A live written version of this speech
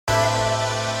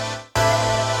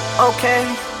Okay,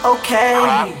 okay.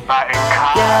 Yeah,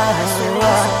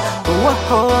 yeah.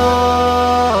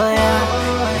 Whoa,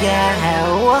 yeah, yeah,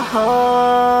 whoa,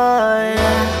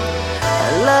 yeah. I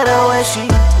love the way she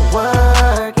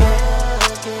work it.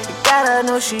 Gotta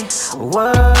know she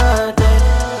worth it.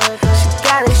 She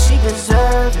got it, she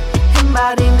deserve it.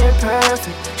 Embodied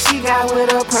perfect. She got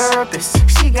with a purpose.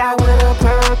 She got with a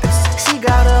purpose. She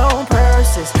got her own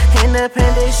purses.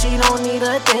 Independent, she don't need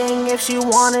a thing. If she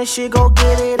want it, she go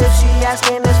get it. If she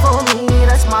asking, it's for me.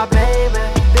 That's my baby.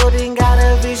 Building got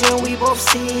a vision, we both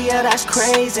see. Yeah, that's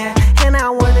crazy. And I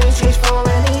wouldn't change for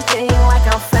anything. Like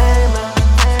I'm famous.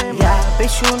 Yeah,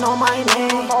 bitch, you know my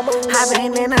name. I've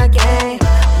been in a game,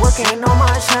 working on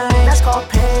my chain. That's called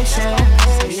patience.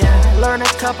 Yeah, learn a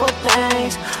couple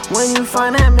things. When you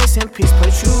find that missing piece,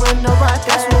 put you in the right.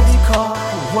 That's what we call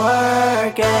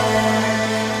working.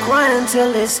 Grind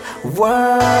until it's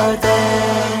worth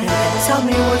it. Tell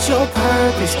me what's your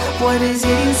purpose. What is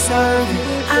it you serving?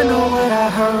 I know what I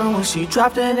heard when she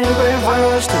dropped it and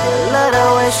reversed it. Love the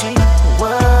way she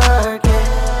work it.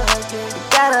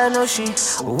 Gotta know she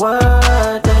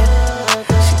worth it.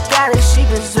 She got it, she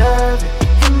deserve it.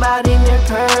 Embodied it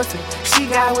perfect. She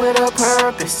got with a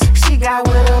purpose. She got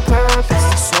with a purpose.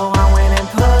 So I went and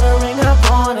put a ring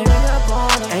up on it.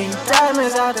 Ain't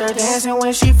diamonds out there dancing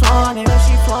when she flaunting.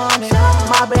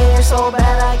 My bed is so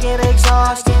bad I get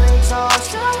exhausted.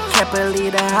 Can't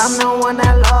believe that I'm the one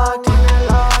that locked it.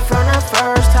 From the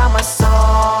first time I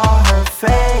saw her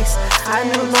face, I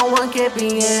knew no one could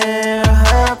be in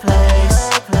her place.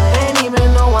 Ain't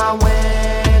even know I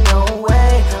went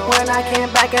away. When I came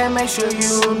back, I made sure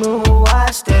you knew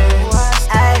I stayed.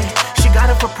 Ay, she got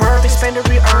it for purpose, spend it,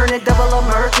 re-earn it, double her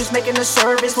merchants, making a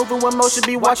service, moving with motion,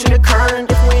 be watching the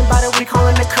current. If we ain't bout it, we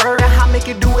calling the current. How make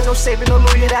it do it, no saving, no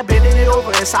lawyer, that bending it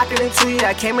over and socking into you.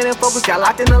 I came in and focused, got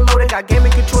locked in and loaded, got game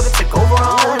and control to take over.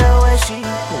 I the way she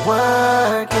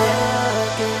work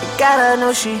it. Gotta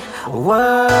know she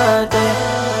worth it.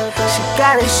 She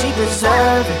got it, she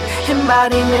deserve it.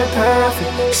 Embodied it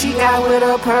perfect. She got with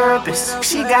a purpose.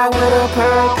 She got with a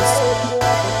purpose.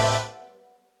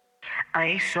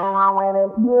 I so I went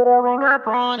and put a ring up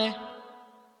on it.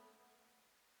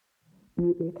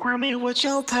 Tell me what's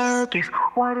your purpose.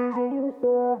 What is it you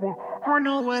serving? I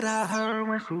know what I heard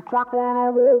when she dropped in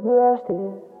and reversed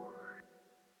it.